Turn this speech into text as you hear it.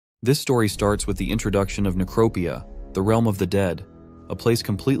This story starts with the introduction of Necropia, the realm of the dead, a place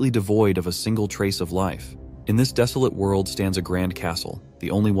completely devoid of a single trace of life. In this desolate world stands a grand castle,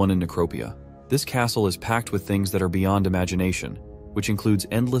 the only one in Necropia. This castle is packed with things that are beyond imagination, which includes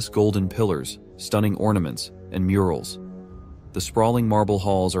endless golden pillars, stunning ornaments, and murals. The sprawling marble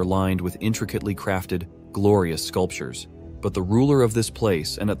halls are lined with intricately crafted, glorious sculptures. But the ruler of this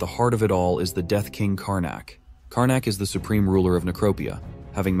place, and at the heart of it all, is the Death King Karnak. Karnak is the supreme ruler of Necropia,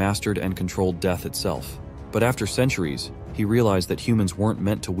 having mastered and controlled death itself. But after centuries, he realized that humans weren't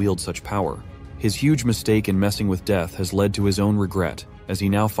meant to wield such power. His huge mistake in messing with death has led to his own regret, as he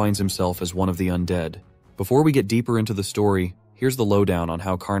now finds himself as one of the undead. Before we get deeper into the story, here's the lowdown on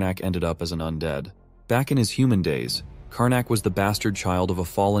how Karnak ended up as an undead. Back in his human days, Karnak was the bastard child of a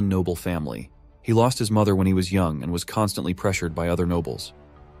fallen noble family. He lost his mother when he was young and was constantly pressured by other nobles.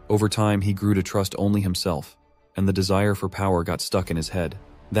 Over time, he grew to trust only himself, and the desire for power got stuck in his head.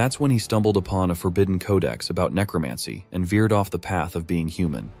 That's when he stumbled upon a forbidden codex about necromancy and veered off the path of being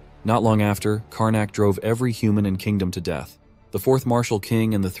human. Not long after, Karnak drove every human in kingdom to death. The fourth martial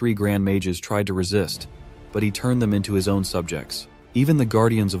king and the 3 grand mages tried to resist, but he turned them into his own subjects. Even the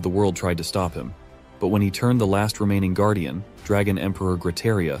guardians of the world tried to stop him. But when he turned the last remaining guardian, Dragon Emperor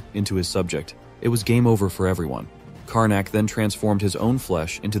Griteria, into his subject, it was game over for everyone. Karnak then transformed his own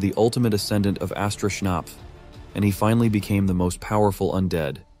flesh into the ultimate ascendant of Astra Schnapf, and he finally became the most powerful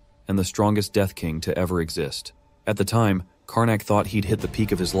undead and the strongest Death King to ever exist. At the time, Karnak thought he'd hit the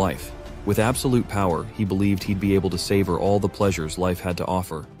peak of his life. With absolute power, he believed he'd be able to savor all the pleasures life had to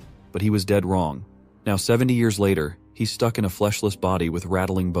offer. But he was dead wrong. Now 70 years later, he's stuck in a fleshless body with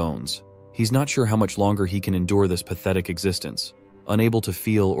rattling bones. He's not sure how much longer he can endure this pathetic existence, unable to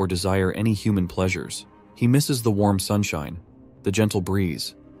feel or desire any human pleasures. He misses the warm sunshine, the gentle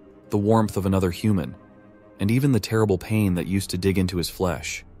breeze, the warmth of another human, and even the terrible pain that used to dig into his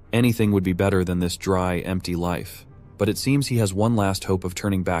flesh. Anything would be better than this dry, empty life. But it seems he has one last hope of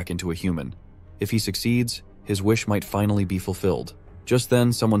turning back into a human. If he succeeds, his wish might finally be fulfilled. Just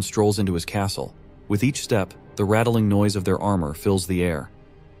then, someone strolls into his castle. With each step, the rattling noise of their armor fills the air.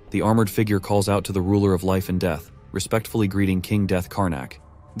 The armored figure calls out to the ruler of life and death, respectfully greeting King Death Karnak.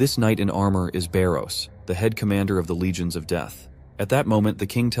 This knight in armor is Beros, the head commander of the Legions of Death. At that moment, the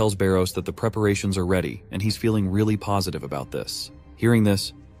king tells Beros that the preparations are ready, and he's feeling really positive about this. Hearing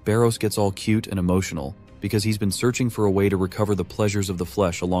this, Beros gets all cute and emotional, because he's been searching for a way to recover the pleasures of the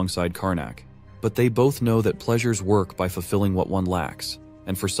flesh alongside Karnak. But they both know that pleasures work by fulfilling what one lacks,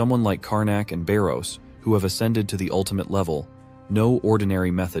 and for someone like Karnak and Beros, who have ascended to the ultimate level, no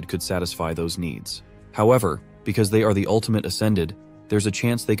ordinary method could satisfy those needs. However, because they are the ultimate ascended, there's a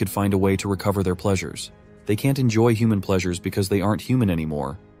chance they could find a way to recover their pleasures. They can't enjoy human pleasures because they aren't human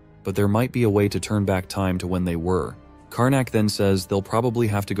anymore, but there might be a way to turn back time to when they were. Karnak then says they'll probably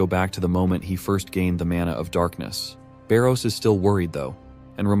have to go back to the moment he first gained the mana of darkness. Beros is still worried though,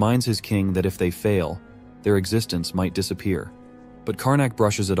 and reminds his king that if they fail, their existence might disappear. But Karnak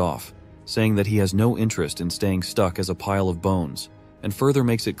brushes it off, saying that he has no interest in staying stuck as a pile of bones, and further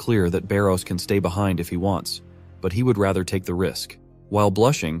makes it clear that Beros can stay behind if he wants, but he would rather take the risk. While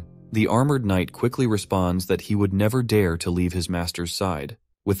blushing, the armored knight quickly responds that he would never dare to leave his master's side.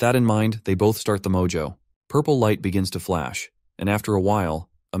 With that in mind, they both start the mojo. Purple light begins to flash, and after a while,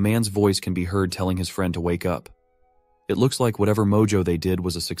 a man's voice can be heard telling his friend to wake up. It looks like whatever mojo they did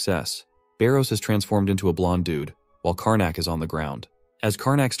was a success. Beros has transformed into a blonde dude, while Karnak is on the ground. As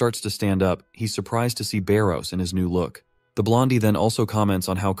Karnak starts to stand up, he's surprised to see Beros in his new look. The blondie then also comments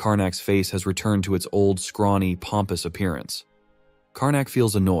on how Karnak's face has returned to its old, scrawny, pompous appearance. Karnak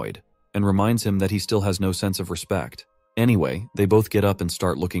feels annoyed, and reminds him that he still has no sense of respect. Anyway, they both get up and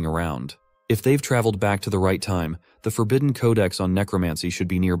start looking around. If they've traveled back to the right time, the forbidden codex on necromancy should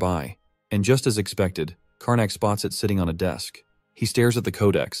be nearby. And just as expected, Karnak spots it sitting on a desk. He stares at the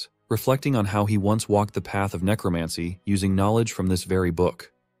codex, reflecting on how he once walked the path of necromancy using knowledge from this very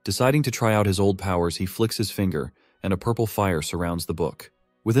book. Deciding to try out his old powers, he flicks his finger, and a purple fire surrounds the book.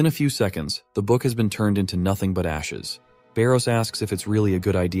 Within a few seconds, the book has been turned into nothing but ashes. Beros asks if it's really a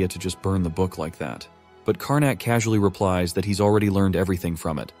good idea to just burn the book like that. But Karnak casually replies that he's already learned everything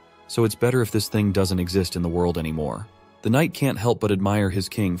from it, so it's better if this thing doesn't exist in the world anymore. The knight can't help but admire his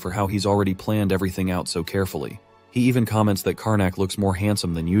king for how he's already planned everything out so carefully. He even comments that Karnak looks more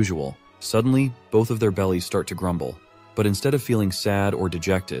handsome than usual. Suddenly, both of their bellies start to grumble. But instead of feeling sad or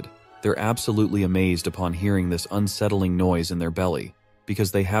dejected, they're absolutely amazed upon hearing this unsettling noise in their belly,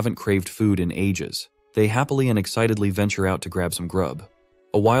 because they haven't craved food in ages. They happily and excitedly venture out to grab some grub.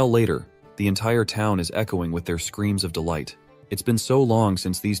 A while later, the entire town is echoing with their screams of delight. It's been so long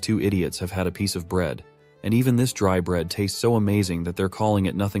since these two idiots have had a piece of bread, and even this dry bread tastes so amazing that they're calling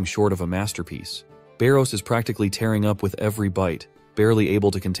it nothing short of a masterpiece. Barros is practically tearing up with every bite, barely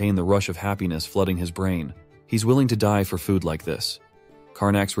able to contain the rush of happiness flooding his brain. He's willing to die for food like this.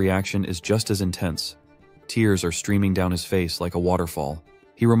 Karnak's reaction is just as intense. Tears are streaming down his face like a waterfall.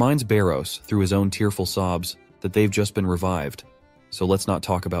 He reminds Barros, through his own tearful sobs, that they've just been revived. So let's not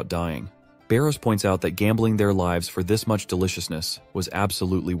talk about dying. Barros points out that gambling their lives for this much deliciousness was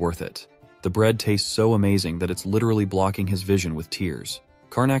absolutely worth it. The bread tastes so amazing that it's literally blocking his vision with tears.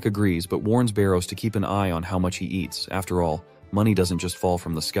 Karnak agrees but warns Barros to keep an eye on how much he eats. After all, money doesn't just fall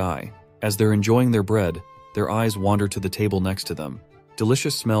from the sky. As they're enjoying their bread, their eyes wander to the table next to them.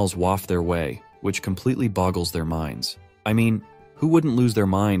 Delicious smells waft their way, which completely boggles their minds. I mean, who wouldn't lose their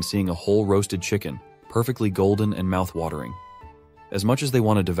mind seeing a whole roasted chicken, perfectly golden and mouth-watering? As much as they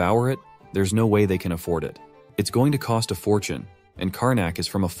want to devour it, there's no way they can afford it. It's going to cost a fortune, and Karnak is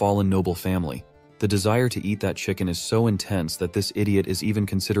from a fallen noble family. The desire to eat that chicken is so intense that this idiot is even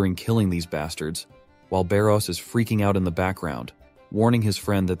considering killing these bastards, while Barros is freaking out in the background, warning his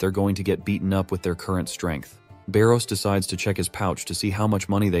friend that they're going to get beaten up with their current strength. Barros decides to check his pouch to see how much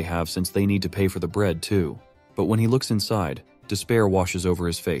money they have since they need to pay for the bread too. But when he looks inside, despair washes over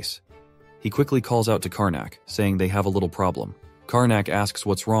his face. He quickly calls out to Karnak, saying they have a little problem. Karnak asks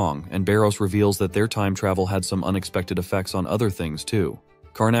what's wrong, and Barros reveals that their time travel had some unexpected effects on other things too.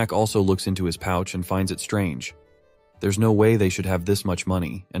 Karnak also looks into his pouch and finds it strange. There's no way they should have this much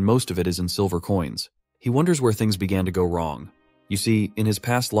money, and most of it is in silver coins. He wonders where things began to go wrong. You see, in his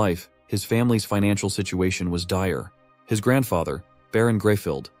past life, his family's financial situation was dire. His grandfather, Baron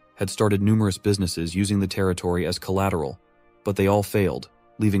Greyfield, had started numerous businesses using the territory as collateral, but they all failed,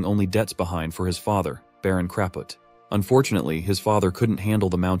 leaving only debts behind for his father, Baron Kraput. Unfortunately, his father couldn't handle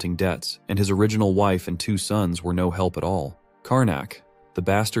the mounting debts, and his original wife and 2 sons were no help at all. Karnak, the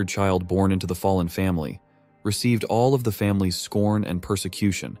bastard child born into the fallen family, received all of the family's scorn and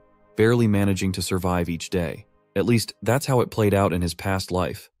persecution, barely managing to survive each day. At least, that's how it played out in his past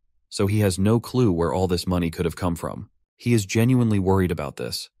life, so he has no clue where all this money could have come from. He is genuinely worried about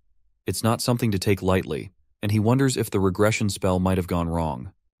this. It's not something to take lightly, and he wonders if the regression spell might have gone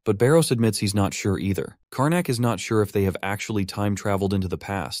wrong. But Barros admits he's not sure either. Karnak is not sure if they have actually time-traveled into the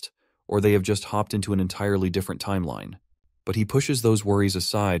past, or they have just hopped into an entirely different timeline. But he pushes those worries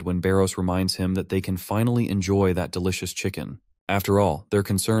aside when Barros reminds him that they can finally enjoy that delicious chicken. After all, their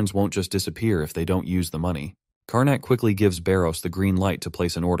concerns won't just disappear if they don't use the money. Karnak quickly gives Barros the green light to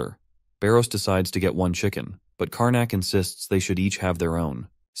place an order. Barros decides to get 1 chicken, but Karnak insists they should each have their own.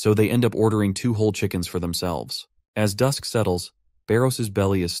 So they end up ordering 2 whole chickens for themselves. As dusk settles, Barros's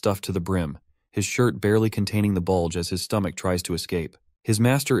belly is stuffed to the brim, his shirt barely containing the bulge as his stomach tries to escape. His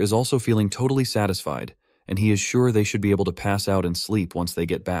master is also feeling totally satisfied, and he is sure they should be able to pass out and sleep once they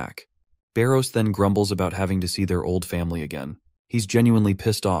get back. Barros then grumbles about having to see their old family again. He's genuinely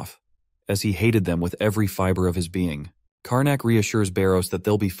pissed off, as he hated them with every fiber of his being. Karnak reassures Barros that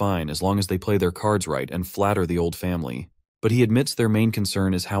they'll be fine as long as they play their cards right and flatter the old family. But he admits their main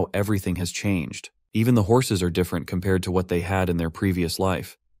concern is how everything has changed. Even the horses are different compared to what they had in their previous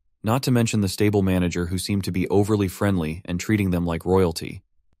life. Not to mention the stable manager who seemed to be overly friendly and treating them like royalty.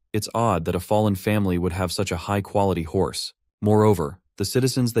 It's odd that a fallen family would have such a high-quality horse. Moreover, the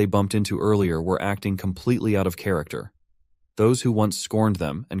citizens they bumped into earlier were acting completely out of character. Those who once scorned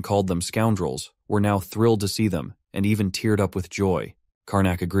them and called them scoundrels were now thrilled to see them and even teared up with joy.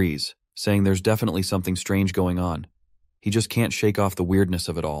 Karnak agrees, saying there's definitely something strange going on. He just can't shake off the weirdness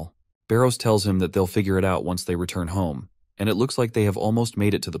of it all. Barros tells him that they'll figure it out once they return home, and it looks like they have almost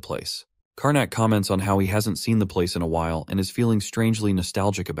made it to the place. Karnak comments on how he hasn't seen the place in a while and is feeling strangely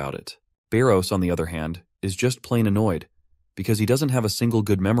nostalgic about it. Barros, on the other hand, is just plain annoyed, because he doesn't have a single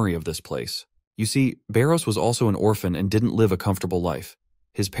good memory of this place. You see, Barros was also an orphan and didn't live a comfortable life.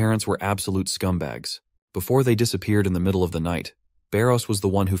 His parents were absolute scumbags. Before they disappeared in the middle of the night, Barros was the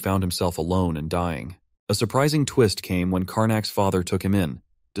one who found himself alone and dying. A surprising twist came when Karnak's father took him in,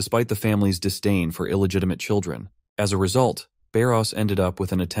 despite the family's disdain for illegitimate children. As a result, Barros ended up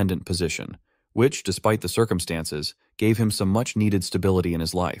with an attendant position, which, despite the circumstances, gave him some much-needed stability in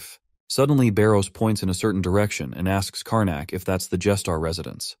his life. Suddenly, Barros points in a certain direction and asks Karnak if that's the Gestar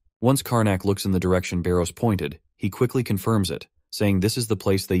residence. Once Karnak looks in the direction Barros pointed, he quickly confirms it, saying this is the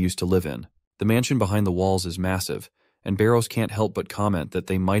place they used to live in. The mansion behind the walls is massive, and Barros can't help but comment that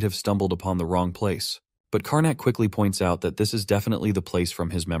they might have stumbled upon the wrong place. But Karnak quickly points out that this is definitely the place from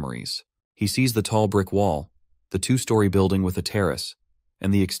his memories. He sees the tall brick wall, the 2-story building with a terrace,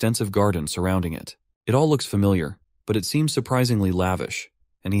 and the extensive garden surrounding it. It all looks familiar, but it seems surprisingly lavish,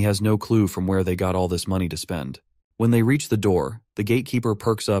 and he has no clue from where they got all this money to spend. When they reach the door, the gatekeeper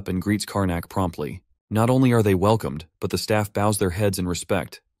perks up and greets Karnak promptly, Not only are they welcomed, but the staff bows their heads in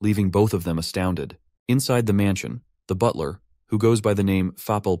respect, leaving both of them astounded. Inside the mansion, the butler, who goes by the name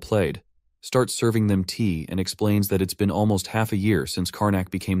Fapel Plaid, starts serving them tea and explains that it's been almost half a year since Karnak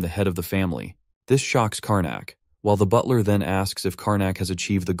became the head of the family. This shocks Karnak, while the butler then asks if Karnak has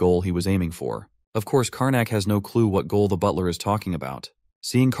achieved the goal he was aiming for. Of course, Karnak has no clue what goal the butler is talking about.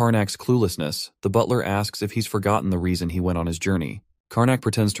 Seeing Karnak's cluelessness, the butler asks if he's forgotten the reason he went on his journey. Karnak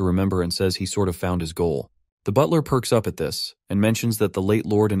pretends to remember and says he sort of found his goal. The butler perks up at this, and mentions that the late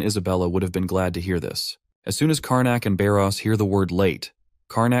Lord and Isabella would have been glad to hear this. As soon as Karnak and Barros hear the word late,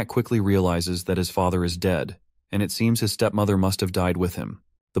 Karnak quickly realizes that his father is dead, and it seems his stepmother must have died with him.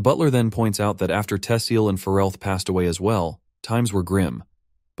 The butler then points out that after Tessil and Ferelth passed away as well, times were grim,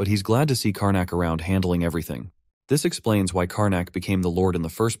 but he's glad to see Karnak around handling everything. This explains why Karnak became the Lord in the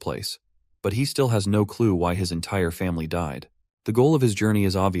first place, but he still has no clue why his entire family died. The goal of his journey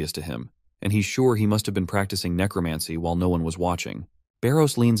is obvious to him, and he's sure he must have been practicing necromancy while no one was watching.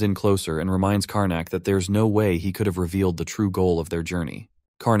 Barros leans in closer and reminds Karnak that there's no way he could have revealed the true goal of their journey.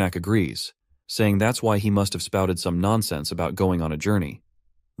 Karnak agrees, saying that's why he must have spouted some nonsense about going on a journey,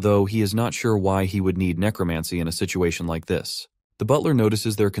 though he is not sure why he would need necromancy in a situation like this. The butler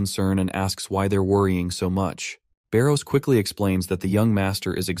notices their concern and asks why they're worrying so much. Barros quickly explains that the young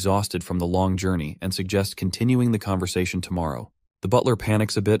master is exhausted from the long journey and suggests continuing the conversation tomorrow. The butler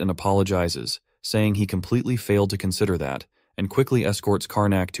panics a bit and apologizes, saying he completely failed to consider that, and quickly escorts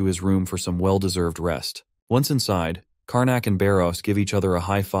Karnak to his room for some well-deserved rest. Once inside, Karnak and Barros give each other a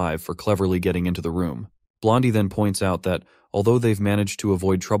high five for cleverly getting into the room. Blondie then points out that, although they've managed to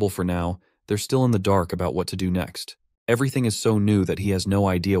avoid trouble for now, they're still in the dark about what to do next. Everything is so new that he has no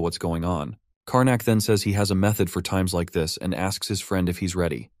idea what's going on. Karnak then says he has a method for times like this and asks his friend if he's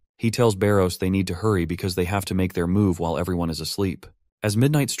ready. He tells Barros they need to hurry because they have to make their move while everyone is asleep. As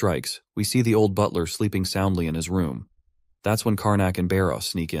midnight strikes, we see the old butler sleeping soundly in his room. That's when Karnak and Barros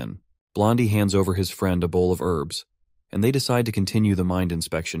sneak in. Blondie hands over his friend a bowl of herbs, and they decide to continue the mind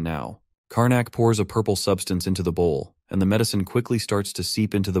inspection now. Karnak pours a purple substance into the bowl, and the medicine quickly starts to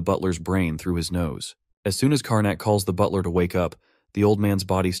seep into the butler's brain through his nose. As soon as Karnak calls the butler to wake up, the old man's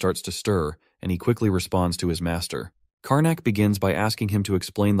body starts to stir, and he quickly responds to his master. Karnak begins by asking him to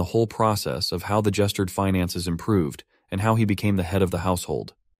explain the whole process of how the gestured finances improved and how he became the head of the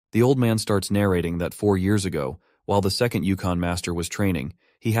household. The old man starts narrating that 4 years ago, while the second Yukon master was training,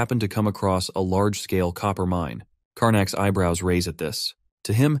 he happened to come across a large-scale copper mine. Karnak's eyebrows raise at this.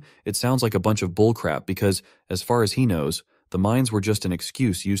 To him, it sounds like a bunch of bullcrap because, as far as he knows, the mines were just an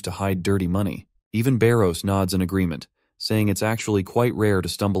excuse used to hide dirty money. Even Barros nods in agreement, saying it's actually quite rare to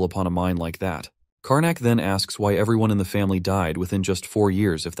stumble upon a mine like that. Karnak then asks why everyone in the family died within just 4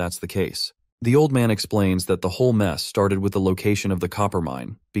 years if that's the case. The old man explains that the whole mess started with the location of the copper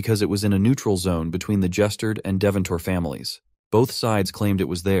mine, because it was in a neutral zone between the Gestured and Deventor families. Both sides claimed it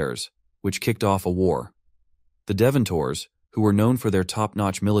was theirs, which kicked off a war. The Deventors, who were known for their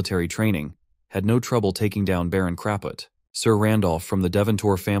top-notch military training, had no trouble taking down Baron Kraput. Sir Randolph from the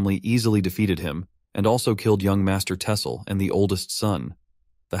Deventor family easily defeated him, and also killed young Master Tessil and the oldest son.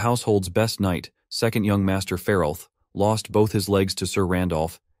 The household's best knight, second young Master Ferelth, lost both his legs to Sir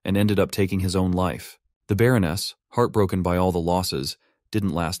Randolph and ended up taking his own life. The Baroness, heartbroken by all the losses,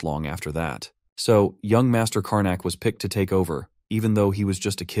 didn't last long after that. So, young Master Karnak was picked to take over, even though he was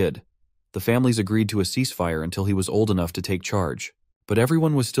just a kid. The families agreed to a ceasefire until he was old enough to take charge. But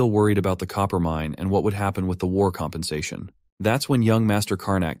everyone was still worried about the copper mine and what would happen with the war compensation. That's when young Master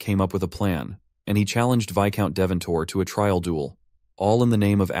Karnak came up with a plan, and he challenged Viscount Deventor to a trial duel, all in the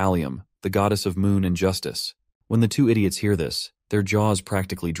name of Allium, the goddess of moon and justice. When the two idiots hear this, their jaws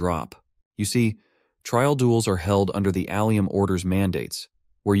practically drop. You see, trial duels are held under the Allium Order's mandates,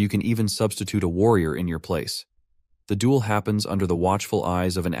 where you can even substitute a warrior in your place. The duel happens under the watchful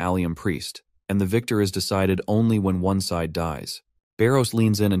eyes of an Allium priest, and the victor is decided only when one side dies. Barros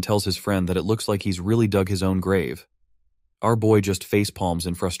leans in and tells his friend that it looks like he's really dug his own grave. Our boy just facepalms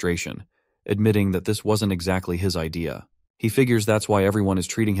in frustration, admitting that this wasn't exactly his idea. He figures that's why everyone is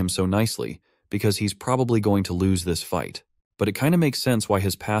treating him so nicely, because he's probably going to lose this fight. But it kinda makes sense why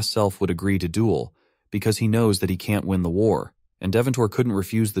his past self would agree to duel, because he knows that he can't win the war, and Deventor couldn't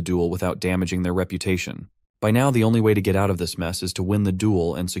refuse the duel without damaging their reputation. By now, the only way to get out of this mess is to win the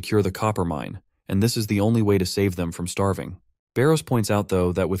duel and secure the copper mine, and this is the only way to save them from starving. Barros points out,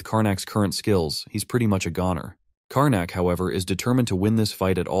 though, that with Karnak's current skills, he's pretty much a goner. Karnak, however, is determined to win this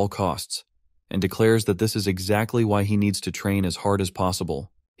fight at all costs, and declares that this is exactly why he needs to train as hard as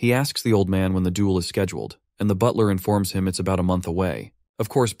possible. He asks the old man when the duel is scheduled, and the butler informs him it's about a month away. Of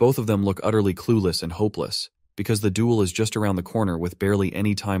course, both of them look utterly clueless and hopeless, because the duel is just around the corner with barely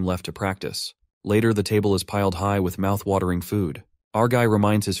any time left to practice. Later, the table is piled high with mouth-watering food. Our guy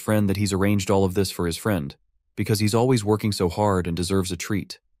reminds his friend that he's arranged all of this for his friend, because he's always working so hard and deserves a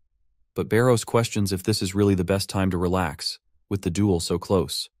treat. But Barros questions if this is really the best time to relax, with the duel so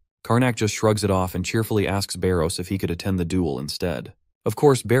close. Karnak just shrugs it off and cheerfully asks Barros if he could attend the duel instead. Of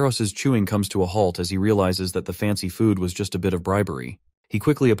course, Barros's chewing comes to a halt as he realizes that the fancy food was just a bit of bribery. He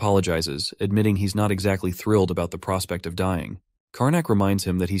quickly apologizes, admitting he's not exactly thrilled about the prospect of dying. Karnak reminds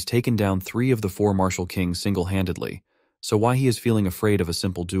him that he's taken down 3 of the 4 martial kings single-handedly, so why he is feeling afraid of a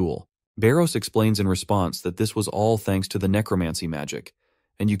simple duel. Barros explains in response that this was all thanks to the necromancy magic,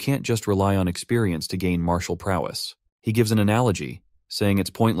 and you can't just rely on experience to gain martial prowess. He gives an analogy, saying it's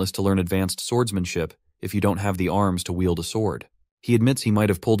pointless to learn advanced swordsmanship if you don't have the arms to wield a sword. He admits he might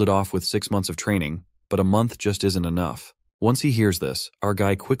have pulled it off with 6 months of training, but a month just isn't enough. Once he hears this, our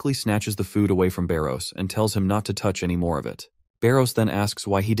guy quickly snatches the food away from Barros and tells him not to touch any more of it. Barros then asks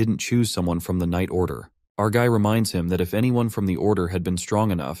why he didn't choose someone from the Night Order. Our guy reminds him that if anyone from the Order had been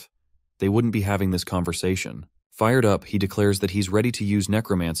strong enough, they wouldn't be having this conversation. Fired up, he declares that he's ready to use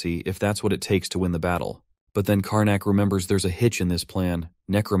necromancy if that's what it takes to win the battle. But then Karnak remembers there's a hitch in this plan.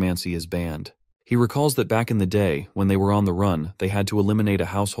 Necromancy is banned. He recalls that back in the day, when they were on the run, they had to eliminate a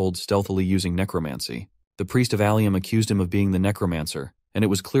household stealthily using necromancy. The priest of Allium accused him of being the necromancer, and it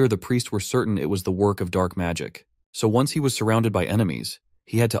was clear the priests were certain it was the work of dark magic. So once he was surrounded by enemies,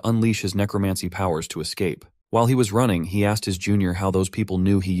 he had to unleash his necromancy powers to escape. While he was running, he asked his junior how those people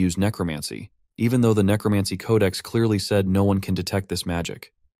knew he used necromancy, even though the Necromancy Codex clearly said no one can detect this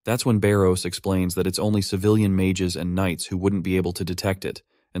magic. That's when Barros explains that it's only civilian mages and knights who wouldn't be able to detect it,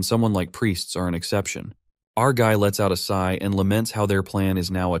 and someone like priests are an exception. Our guy lets out a sigh and laments how their plan is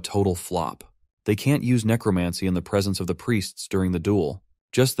now a total flop. They can't use necromancy in the presence of the priests during the duel.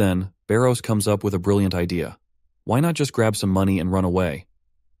 Just then, Barros comes up with a brilliant idea. Why not just grab some money and run away?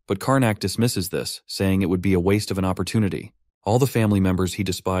 But Karnak dismisses this, saying it would be a waste of an opportunity. All the family members he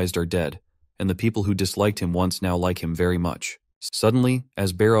despised are dead, and the people who disliked him once now like him very much. Suddenly,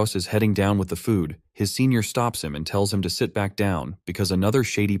 as Barros is heading down with the food, his senior stops him and tells him to sit back down because another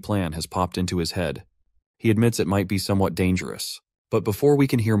shady plan has popped into his head. He admits it might be somewhat dangerous. But before we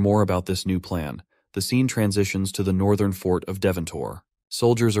can hear more about this new plan, the scene transitions to the northern fort of Devontor.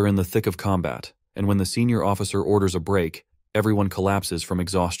 Soldiers are in the thick of combat, and when the senior officer orders a break, everyone collapses from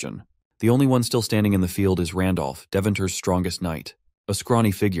exhaustion. The only one still standing in the field is Randolph, Devontor's strongest knight. A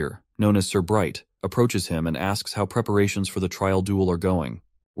scrawny figure, known as Sir Bright, approaches him and asks how preparations for the trial duel are going.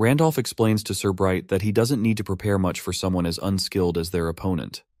 Randolph explains to Sir Bright that he doesn't need to prepare much for someone as unskilled as their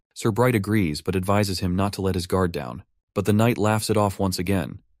opponent. Sir Bright agrees but advises him not to let his guard down. But the knight laughs it off once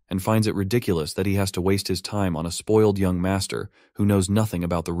again, and finds it ridiculous that he has to waste his time on a spoiled young master who knows nothing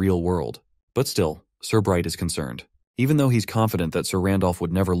about the real world. But still, Sir Bright is concerned. Even though he's confident that Sir Randolph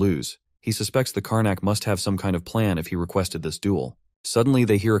would never lose, he suspects the Karnak must have some kind of plan if he requested this duel. Suddenly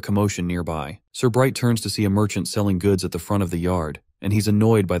they hear a commotion nearby. Sir Bright turns to see a merchant selling goods at the front of the yard, and he's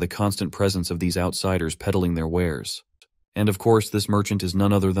annoyed by the constant presence of these outsiders peddling their wares. And of course this merchant is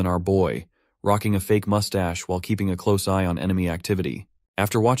none other than our boy, rocking a fake mustache while keeping a close eye on enemy activity.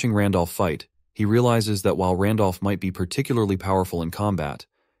 After watching Randolph fight, he realizes that while Randolph might be particularly powerful in combat,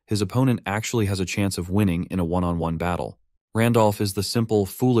 his opponent actually has a chance of winning in a one-on-one battle. Randolph is the simple,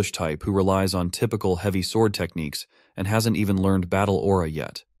 foolish type who relies on typical heavy sword techniques and hasn't even learned battle aura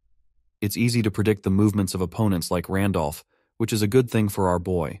yet. It's easy to predict the movements of opponents like Randolph, which is a good thing for our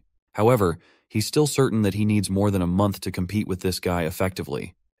boy. However, he's still certain that he needs more than a month to compete with this guy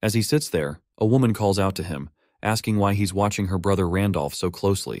effectively. As he sits there, a woman calls out to him, asking why he's watching her brother Randolph so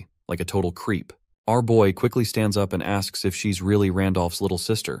closely, like a total creep. Our boy quickly stands up and asks if she's really Randolph's little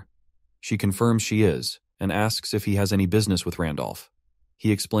sister. She confirms she is, and asks if he has any business with Randolph.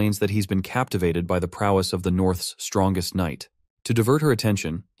 He explains that he's been captivated by the prowess of the North's strongest knight. To divert her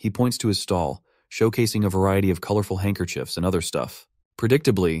attention, he points to his stall, showcasing a variety of colorful handkerchiefs and other stuff.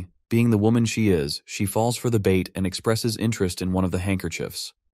 Predictably, being the woman she is, she falls for the bait and expresses interest in one of the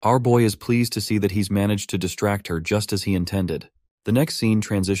handkerchiefs. Our boy is pleased to see that he's managed to distract her just as he intended. The next scene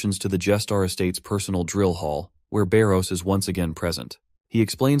transitions to the Gestar Estate's personal drill hall, where Barros is once again present. He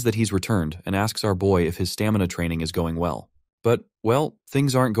explains that he's returned and asks our boy if his stamina training is going well. But, well,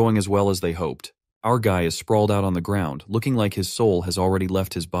 things aren't going as well as they hoped. Our guy is sprawled out on the ground, looking like his soul has already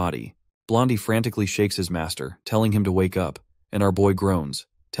left his body. Blondie frantically shakes his master, telling him to wake up, and our boy groans,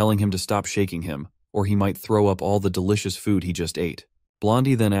 telling him to stop shaking him, or he might throw up all the delicious food he just ate.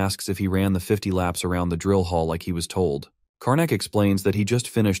 Blondie then asks if he ran the 50 laps around the drill hall like he was told. Karnak explains that he just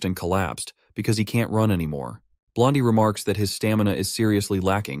finished and collapsed because he can't run anymore. Blondie remarks that his stamina is seriously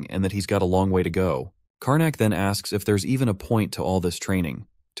lacking and that he's got a long way to go. Karnak then asks if there's even a point to all this training,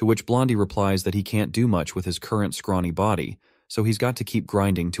 To which Blondie replies that he can't do much with his current scrawny body, so he's got to keep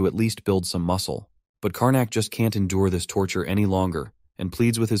grinding to at least build some muscle. But Karnak just can't endure this torture any longer and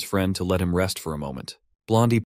pleads with his friend to let him rest for a moment. Blondie